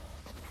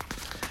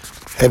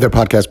Hey there,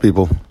 podcast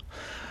people.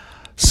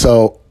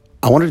 So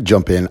I wanted to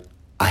jump in.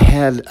 I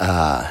had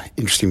an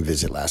interesting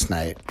visit last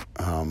night,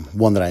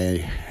 one that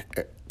I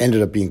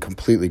ended up being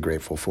completely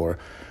grateful for.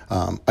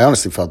 I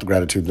honestly felt the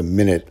gratitude the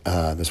minute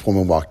this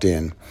woman walked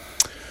in.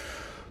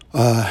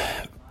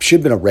 She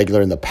had been a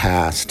regular in the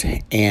past,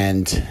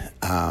 and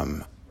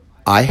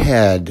I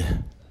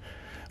had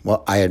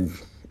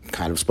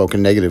kind of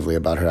spoken negatively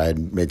about her. I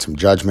had made some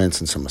judgments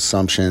and some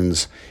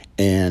assumptions,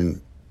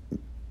 and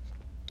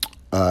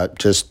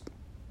just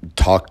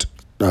talked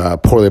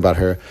poorly about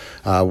her.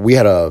 We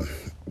had a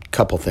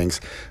couple things.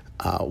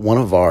 One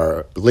of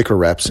our liquor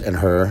reps and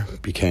her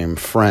became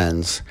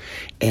friends,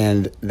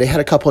 and they had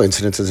a couple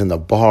incidences in the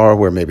bar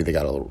where maybe they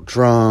got a little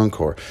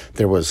drunk, or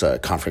there was a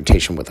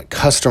confrontation with a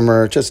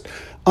customer, just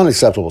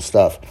unacceptable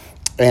stuff.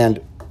 And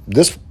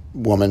this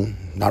woman,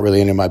 not really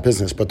any of my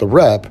business, but the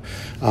rep,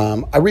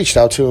 I reached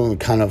out to him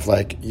kind of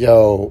like,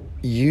 yo,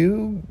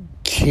 you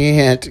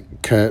can't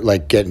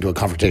get into a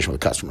confrontation with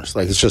customers.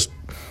 Like, it's just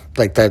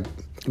like that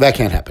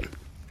can't happen.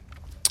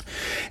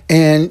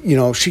 And,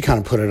 she kind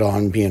of put it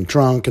on being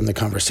drunk and the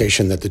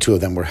conversation that the two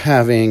of them were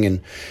having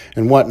and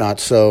whatnot.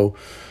 So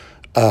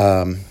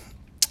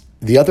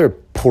the other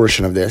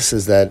portion of this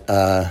is that,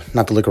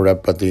 not the liquor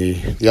rep, but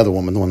the other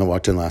woman, the one that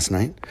walked in last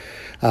night,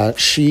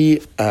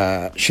 she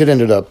had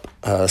ended up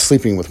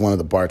sleeping with one of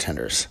the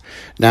bartenders.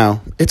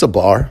 Now, it's a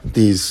bar.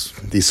 These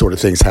sort of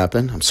things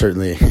happen. I'm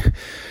certainly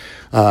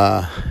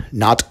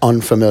not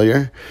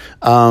unfamiliar.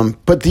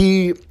 But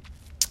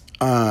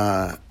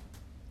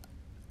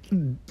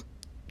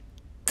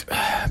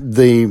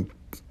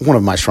one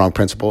of my strong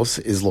principles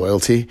is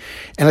loyalty.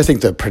 And I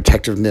think the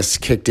protectiveness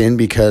kicked in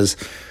because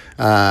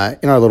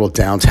in our little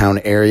downtown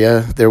area,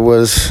 there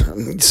was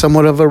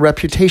somewhat of a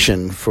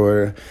reputation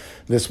for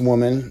this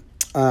woman.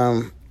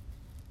 A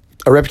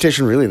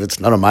reputation really that's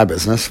none of my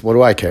business. What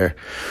do I care?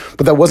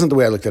 But that wasn't the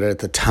way I looked at it at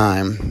the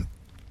time.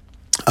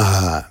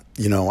 I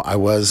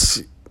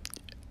was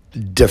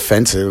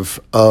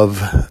defensive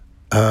of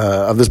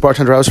this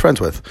bartender I was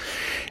friends with.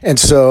 And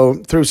so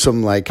through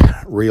some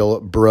real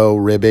bro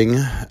ribbing,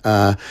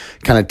 kind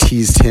of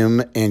teased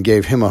him and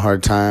gave him a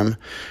hard time,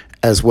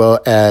 as well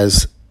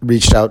as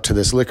reached out to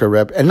this liquor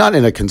rep, and not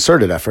in a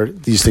concerted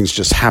effort. These things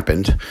just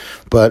happened,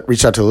 but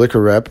reached out to the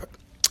liquor rep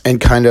and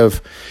kind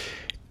of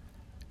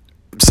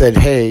said,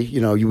 hey,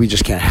 we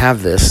just can't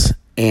have this.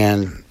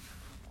 And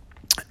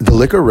the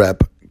liquor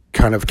rep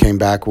kind of came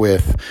back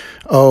with,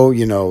 oh,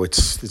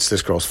 it's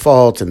this girl's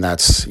fault, and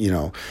that's,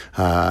 I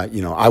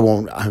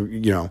won't,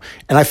 and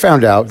I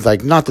found out,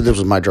 not that this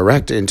was my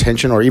direct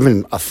intention or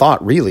even a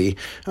thought really,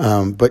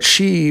 but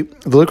the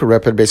liquor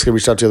rep had basically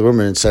reached out to the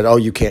woman and said, oh,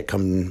 you can't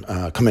come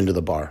into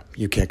the bar.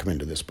 You can't come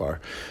into this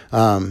bar.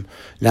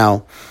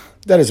 Now,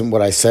 that isn't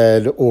what I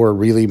said or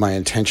really my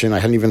intention. I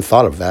hadn't even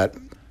thought of that,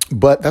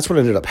 but that's what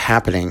ended up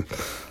happening.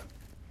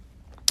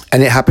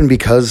 And it happened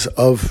because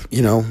of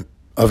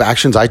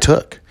actions I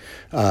took.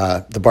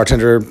 The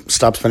bartender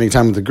stopped spending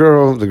time with the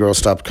girl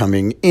stopped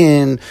coming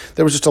in.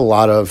 There was just a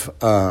lot of,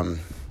 that,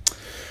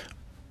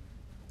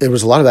 and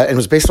it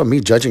was based on me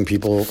judging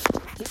people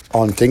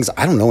on things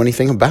I don't know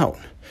anything about.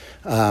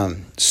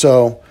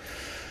 So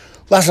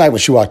last night when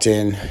she walked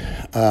in,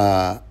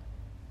 I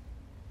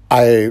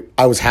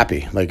was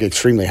happy,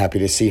 extremely happy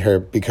to see her,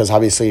 because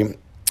obviously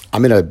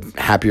I'm in a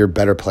happier,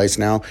 better place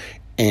now.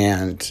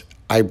 And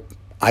I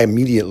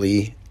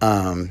immediately,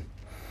 let's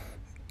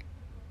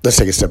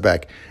take a step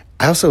back.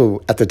 I also,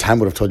 at the time,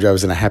 would have told you I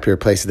was in a happier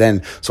place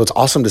then. So it's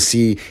awesome to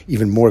see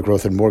even more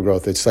growth and more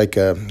growth. It's like,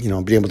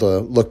 being able to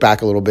look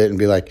back a little bit and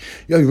be like,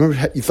 yo, you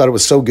remember you thought it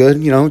was so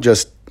good,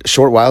 just a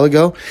short while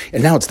ago,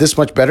 and now it's this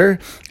much better.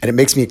 And it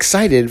makes me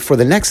excited for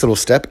the next little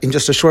step in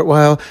just a short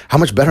while, how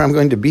much better I'm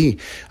going to be.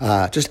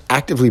 Just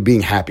actively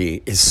being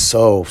happy is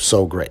so,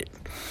 so great.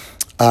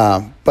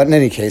 But in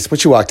any case, when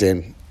she walked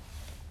in,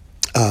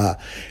 I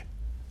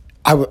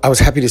was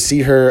happy to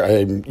see her.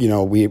 And,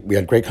 we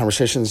had great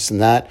conversations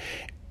and that.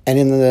 And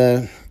in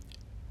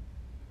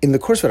the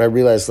course of it, I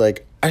realized I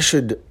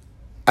should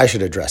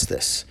address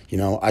this.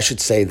 I should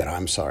say that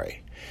I'm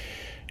sorry.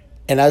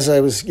 And as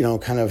I was,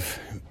 kind of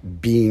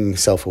being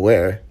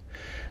self-aware,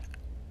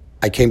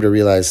 I came to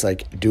realize I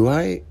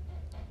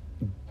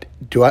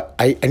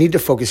need to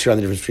focus here on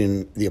the difference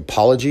between the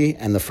apology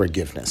and the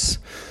forgiveness.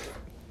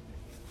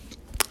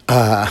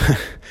 I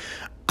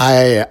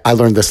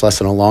learned this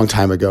lesson a long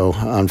time ago,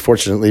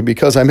 unfortunately,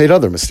 because I made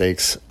other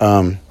mistakes.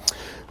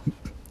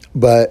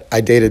 But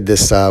I dated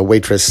this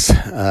waitress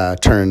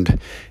turned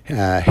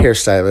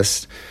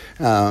hairstylist.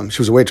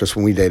 She was a waitress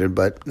when we dated,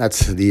 but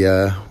that's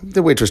the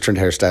waitress turned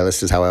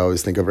hairstylist is how I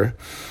always think of her.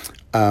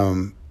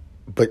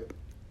 But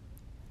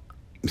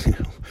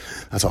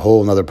that's a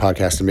whole nother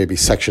podcast and maybe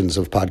sections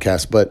of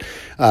podcasts. But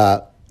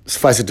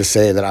suffice it to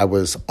say that I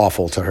was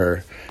awful to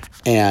her,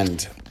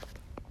 and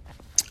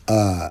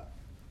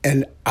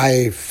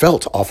I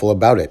felt awful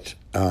about it.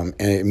 And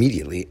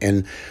immediately.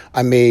 And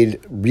I made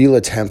real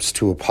attempts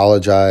to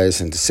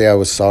apologize and to say I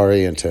was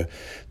sorry and to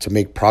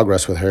make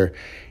progress with her.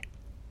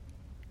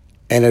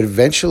 And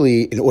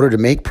eventually, in order to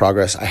make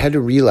progress, I had to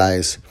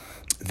realize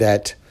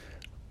that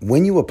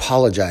when you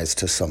apologize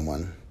to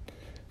someone,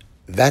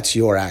 that's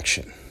your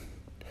action.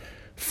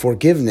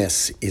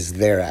 Forgiveness is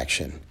their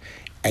action.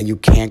 And you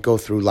can't go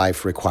through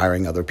life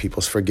requiring other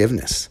people's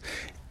forgiveness.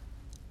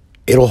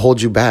 It'll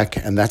hold you back,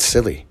 and that's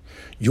silly.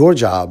 Your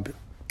job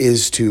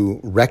is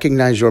to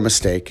recognize your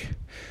mistake,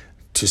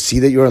 to see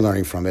that you're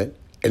learning from it,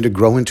 and to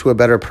grow into a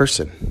better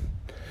person.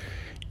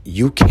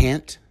 You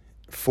can't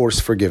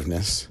force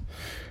forgiveness,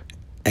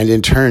 and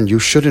in turn, you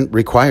shouldn't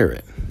require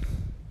it.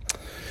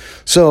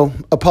 So,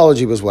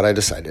 apology was what I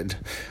decided.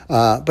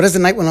 But as the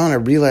night went on, I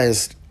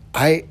realized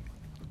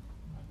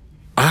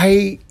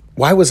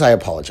why was I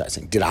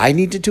apologizing? Did I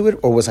need to do it,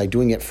 or was I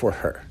doing it for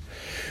her?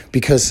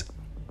 Because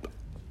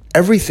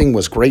everything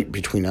was great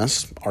between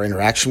us. Our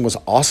interaction was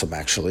awesome,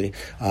 actually.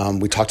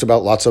 We talked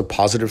about lots of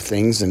positive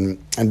things and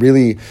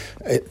really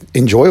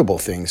enjoyable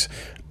things.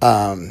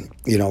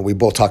 We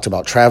both talked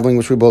about traveling,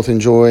 which we both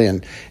enjoy.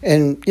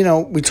 And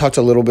we talked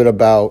a little bit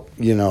about,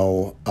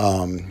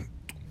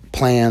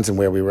 plans and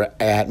where we were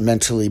at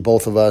mentally,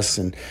 both of us.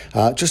 And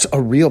just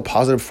a real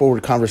positive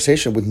forward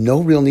conversation with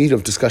no real need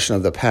of discussion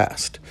of the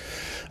past.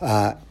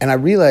 And I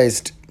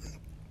realized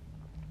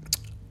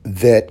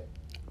that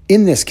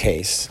in this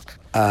case,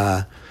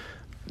 there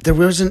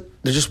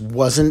just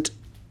wasn't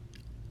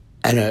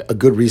a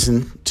good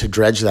reason to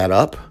dredge that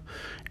up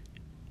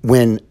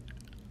when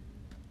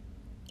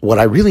what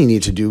I really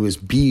need to do is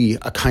be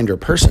a kinder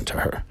person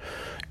to her.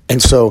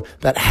 And so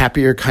that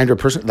happier, kinder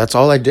person, that's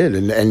all I did.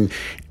 And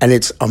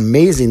it's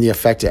amazing the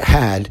effect it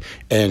had.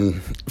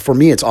 And for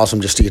me, it's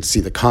awesome just to get to see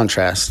the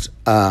contrast.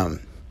 Now,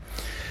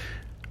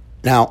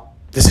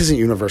 this isn't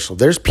universal.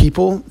 There's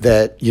people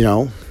that,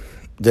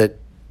 that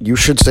you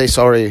should say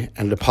sorry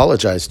and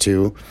apologize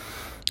to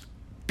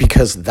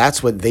because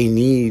that's what they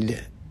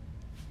need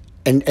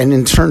and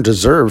in turn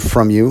deserve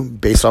from you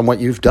based on what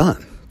you've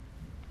done.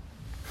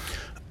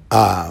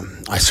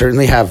 I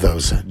certainly have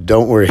those.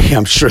 Don't worry.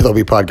 I'm sure there'll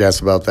be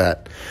podcasts about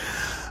that.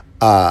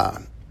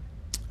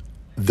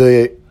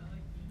 The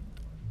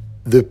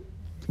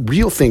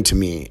real thing to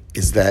me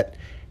is that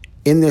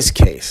in this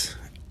case,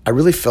 I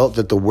really felt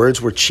that the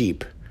words were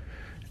cheap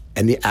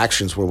and the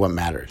actions were what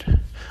mattered.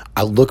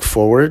 I look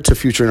forward to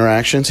future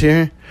interactions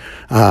here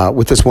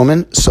with this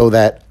woman so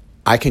that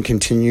I can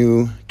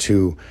continue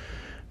to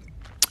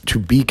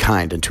be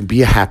kind and to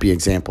be a happy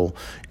example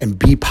and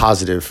be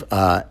positive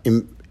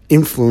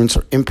influence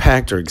or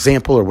impact or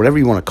example or whatever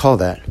you want to call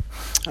that.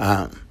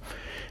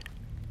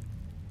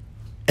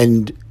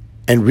 And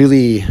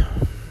really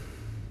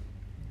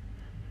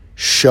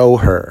show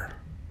her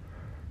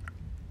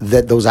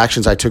that those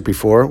actions I took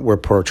before were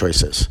poor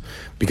choices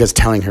because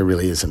telling her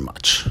really isn't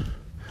much.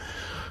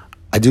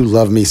 I do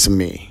love me some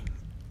me,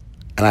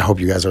 and I hope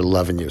you guys are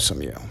loving you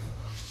some you.